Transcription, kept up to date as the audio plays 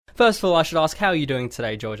First of all, I should ask, how are you doing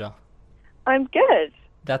today, Georgia? I'm good.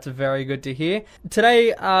 That's very good to hear.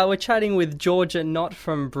 Today, we're chatting with Georgia Knott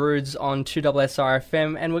from Broods on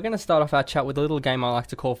 2SRFM, and we're going to start off our chat with a little game I like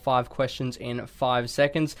to call 5 questions in 5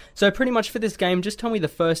 seconds. So pretty much for this game, just tell me the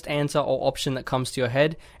first answer or option that comes to your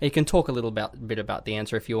head. And you can talk a little bit about the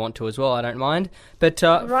answer if you want to as well, I don't mind. But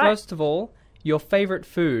First of all, your favourite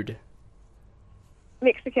food?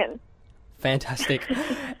 Mexican. Fantastic.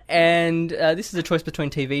 And this is a choice between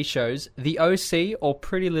TV shows, The OC or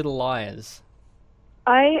Pretty Little Liars?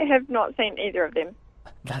 I have not seen either of them.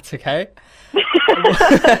 That's okay.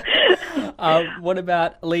 What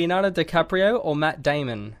about Leonardo DiCaprio or Matt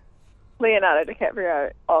Damon? Leonardo DiCaprio,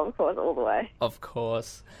 of course, all the way. Of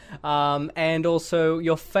course. And also,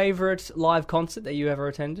 your favourite live concert that you ever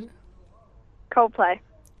attended? Coldplay.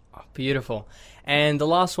 Oh, beautiful. And the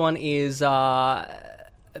last one is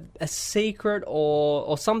a secret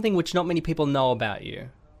or something which not many people know about you.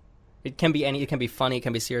 It can be it can be funny, it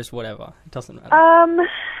can be serious, whatever. It doesn't matter.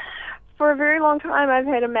 For a very long time, I've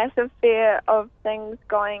had a massive fear of things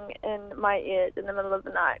going in my ears in the middle of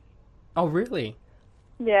the night. Oh, really?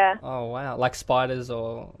 Yeah. Oh, wow. Like spiders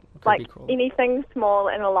or like anything small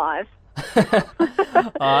and alive.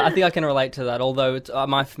 I think I can relate to that, although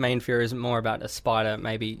my main fear is more about a spider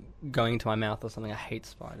maybe going into my mouth or something. I hate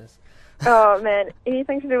spiders. Oh, man.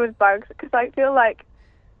 Anything to do with bugs, because I feel like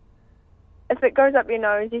if it goes up your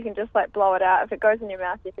nose, you can just like blow it out. If it goes in your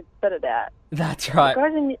mouth, you can spit it out. That's right.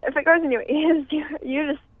 If it goes in your ears,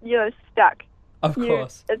 you're stuck. Of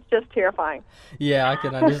course. It's just terrifying. Yeah, I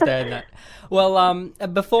can understand that. Well,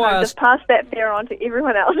 before I just pass that fear on to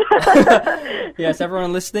everyone else. Yes,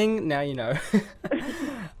 everyone listening, now you know.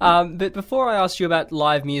 But before I ask you about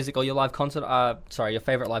live music or your live concert, your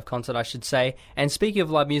favourite live concert, I should say. And speaking of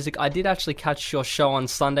live music, I did actually catch your show on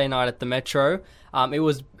Sunday night at the Metro. It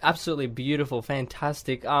was absolutely beautiful,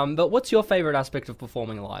 fantastic. But what's your favourite aspect of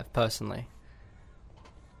performing live, personally?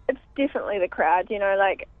 It's definitely the crowd,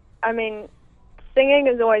 singing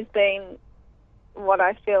has always been what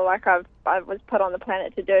I feel like I was put on the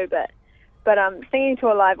planet to do, but singing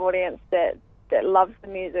to a live audience that loves the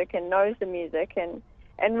music and knows the music and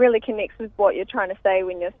really connects with what you're trying to say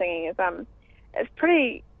when you're singing is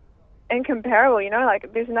pretty incomparable,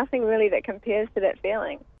 there's nothing really that compares to that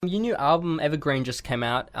feeling. Your new album, Evergreen, just came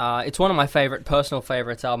out. It's one of my personal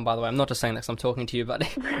favourites album, by the way. I'm not just saying that because I'm talking to you, but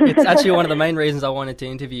it's actually one of the main reasons I wanted to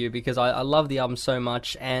interview you, because I love the album so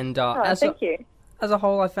much. And thank you. As a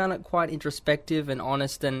whole, I found it quite introspective and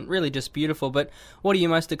honest and really just beautiful. But what are you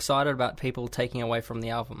most excited about people taking away from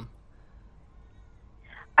the album?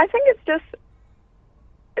 I think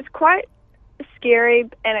it's quite scary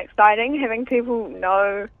and exciting having people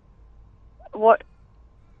know what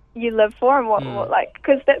you live for and what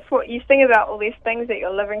because that's what you think about, all these things that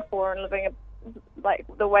you're living for and living like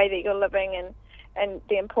the way that you're living and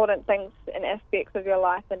the important things and aspects of your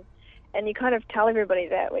life, and you kind of tell everybody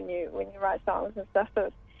that when you write songs and stuff.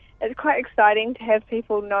 So it's quite exciting to have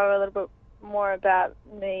people know a little bit more about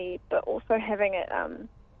me, but also having it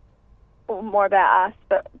more about us,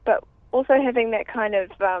 but also having that kind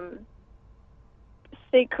of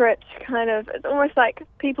secret kind of, it's almost like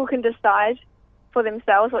people can decide for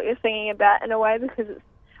themselves what you're singing about in a way, because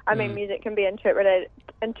music can be interpreted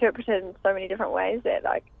in so many different ways that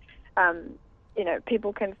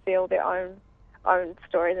people can feel their own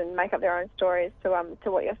stories and make up their own stories to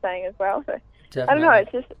what you're saying as well. So definitely. I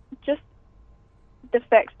don't know, it's just the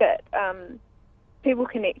fact that people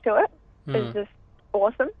connect to it is just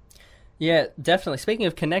awesome. Yeah, definitely. Speaking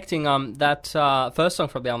of connecting, that first song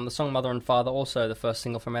from the album, the song Mother and Father, also the first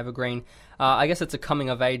single from Evergreen, I guess it's a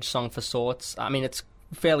coming-of-age song for sorts. I mean, it's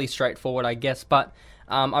fairly straightforward, I guess, but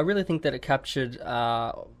I really think that it captured,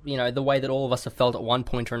 the way that all of us have felt at one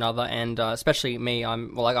point or another, and especially me.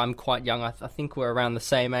 I'm quite young. I think we're around the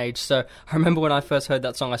same age, so I remember when I first heard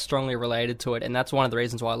that song, I strongly related to it, and that's one of the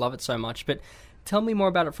reasons why I love it so much. But tell me more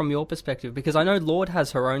about it from your perspective, because I know Lorde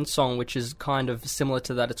has her own song which is kind of similar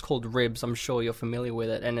to that. It's called Ribs. I'm sure you're familiar with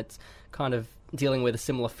it, and it's kind of dealing with a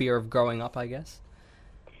similar fear of growing up, I guess.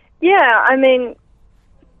 Yeah,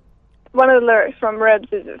 one of the lyrics from Ribs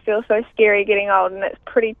is, "It feels so scary getting old," and that's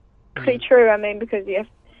pretty true. Because you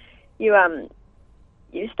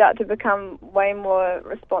start to become way more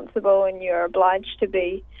responsible, and you're obliged to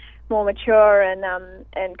be more mature and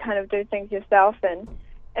kind of do things yourself, and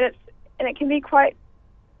it can be quite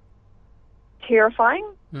terrifying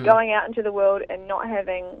going out into the world and not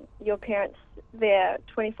having your parents there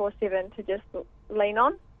 24/7 to just lean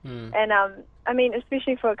on. And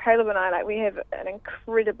especially for Caleb and I, we have an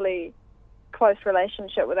incredibly close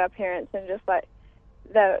relationship with our parents, and just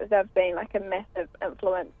they've been like a massive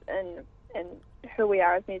influence in who we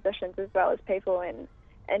are as musicians as well as people, and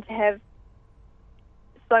to have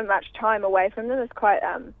so much time away from them is quite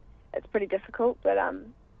it's pretty difficult. But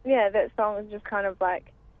yeah, that song is just kind of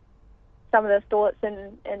like some of the thoughts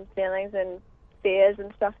and feelings and fears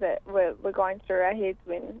and stuff that were going through our heads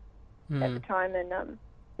when at the time. And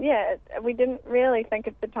yeah, we didn't really think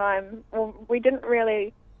at the time, well, we didn't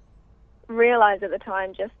really realize at the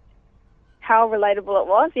time just how relatable it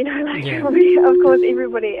was, you know, like of course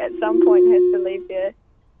everybody at some point has to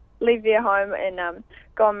leave their home and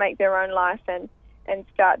go and make their own life and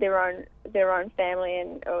start their own family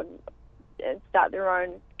and start their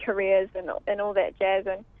own careers and all that jazz,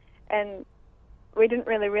 and we didn't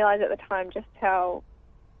really realize at the time just how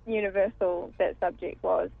universal that subject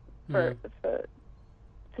was for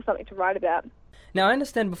something to write about. Now, I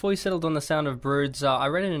understand before you settled on the sound of Broods, I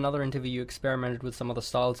read in another interview you experimented with some other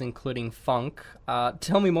styles, including funk.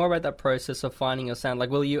 Tell me more about that process of finding your sound. Like,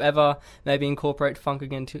 will you ever maybe incorporate funk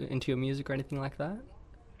again into your music or anything like that?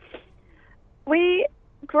 We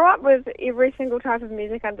grew up with every single type of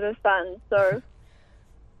music under the sun, so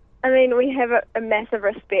I mean, we have a massive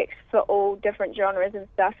respect for all different genres and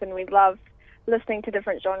stuff, and we love listening to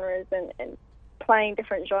different genres and playing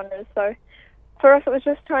different genres. So for us, it was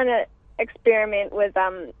just trying to experiment with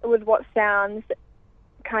what sounds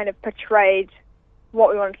kind of portrayed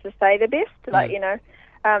what we wanted to say the best. Like, you know,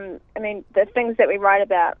 I mean, the things that we write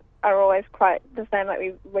about are always quite the same. Like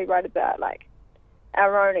we write about like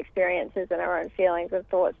our own experiences and our own feelings and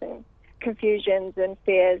thoughts and confusions and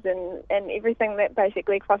fears and everything that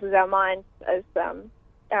basically crosses our minds as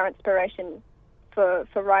our inspiration for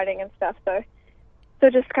writing and stuff. So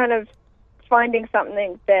just kind of finding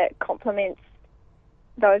something that complements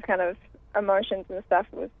those kind of emotions and stuff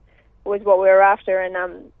was what we were after.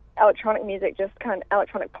 And electronic music, just kind of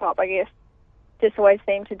electronic pop, I guess, just always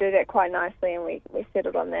seemed to do that quite nicely, and we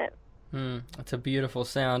settled on that. It's a beautiful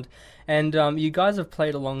sound. And you guys have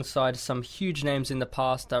played alongside some huge names in the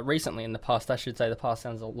past, recently in the past, I should say. The past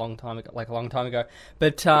sounds a long time ago.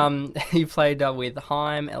 But you played with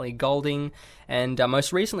Haim, Ellie Goulding, and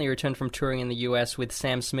most recently you returned from touring in the US with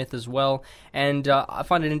Sam Smith as well. And I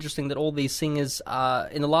find it interesting that all these singers,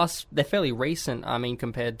 they're fairly recent, I mean,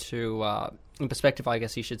 compared to, in perspective, I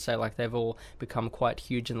guess you should say, like they've all become quite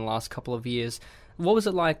huge in the last couple of years. What was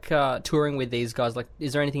it like touring with these guys? Like,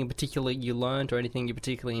 is there anything in particular you learned or anything you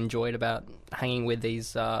particularly enjoyed about hanging with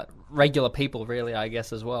these regular people, really, I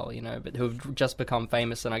guess, as well, you know, but who've just become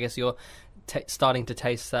famous, and I guess you're starting to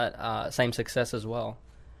taste that same success as well?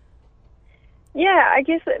 Yeah, I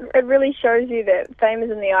guess it really shows you that fame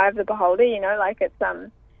is in the eye of the beholder, you know, like it's,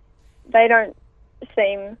 they don't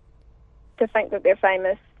seem to think that they're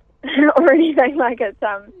famous or anything, like it's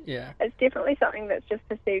definitely something that's just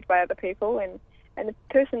perceived by other people, and the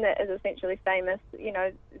person that is essentially famous, you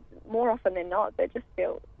know, more often than not, they're just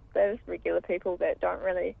regular people that don't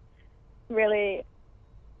really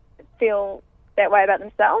feel that way about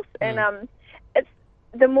themselves. And it's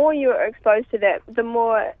the more you're exposed to that, the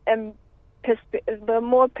more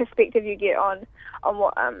perspective you get on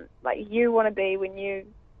what like you want to be when you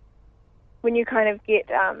kind of get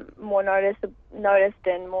more noticed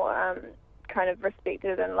and more kind of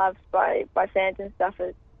respected and loved by fans and stuff.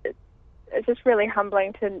 It's just really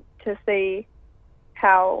humbling to see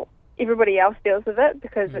how everybody else deals with it,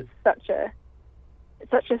 because it's such a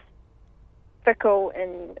fickle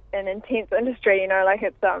and intense industry, you know. Like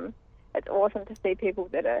it's awesome to see people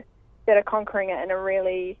that are conquering it in a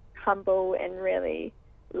really humble and really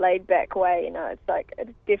laid back way, you know. It's like,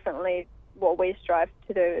 it's definitely what we strive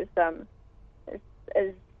to do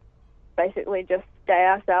is basically just stay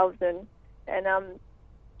ourselves and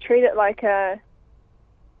treat it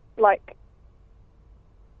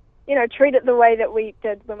you know, treat it the way that we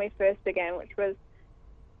did when we first began, which was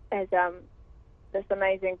as this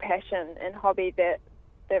amazing passion and hobby that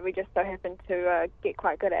we just so happened to get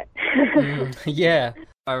quite good at. Yeah.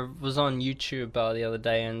 I was on YouTube the other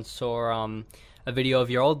day and saw a video of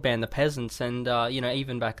your old band, The Peasants, and you know,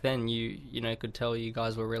 even back then you know could tell you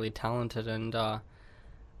guys were really talented, and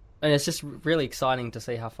it's just really exciting to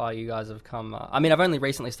see how far you guys have come. I mean, I've only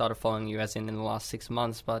recently started following you, as in the last 6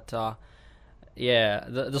 months, but yeah,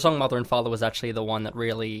 the song Mother and Father was actually the one that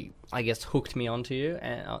really, I guess, hooked me onto you,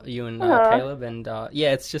 and you and Caleb, and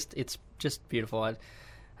yeah, it's just beautiful.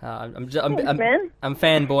 I'm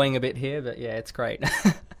fanboying a bit here, but yeah, it's great.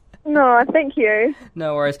 No, thank you.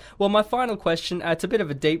 No worries. Well, my final question, it's a bit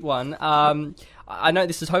of a deep one. I know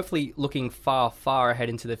this is hopefully looking far, far ahead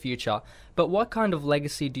into the future, but what kind of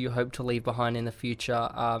legacy do you hope to leave behind in the future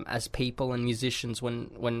as people and musicians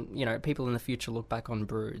when you know, people in the future look back on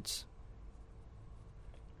Broods?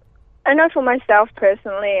 I know for myself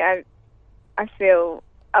personally, I feel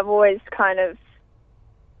I've always kind of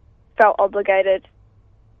felt obligated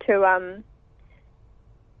to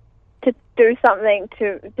do something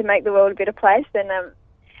to make the world a better place. And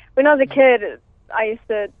when I was a kid, I used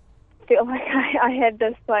to feel like I had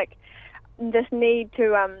this need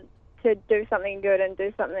to do something good and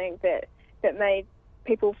do something that made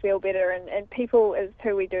people feel better. And people is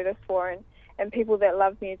who we do this for, and people that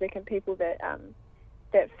love music and people that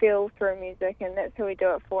feel through music, and that's who we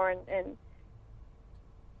do it for. And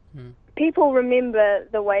people remember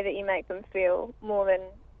the way that you make them feel more than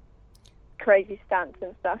crazy stunts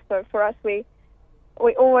and stuff. So for us, we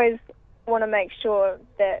always want to make sure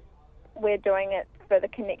that we're doing it for the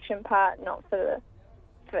connection part, not for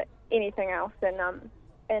anything else. And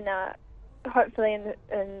hopefully in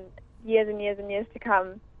years and years and years to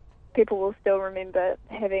come, people will still remember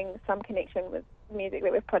having some connection with music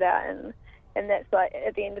that we've put out, and that's like,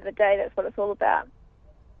 at the end of the day, that's what it's all about.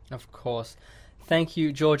 Of course. Thank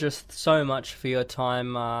you, Georgia, so much for your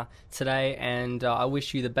time today, and I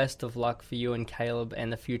wish you the best of luck for you and Caleb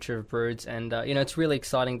and the future of Broods. And it's really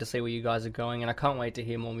exciting to see where you guys are going, and I can't wait to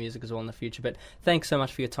hear more music as well in the future. But thanks so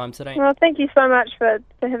much for your time today. Well, thank you so much for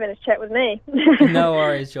having a chat with me. No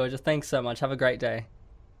worries, Georgia. Thanks so much. Have a great day.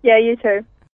 Yeah, you too.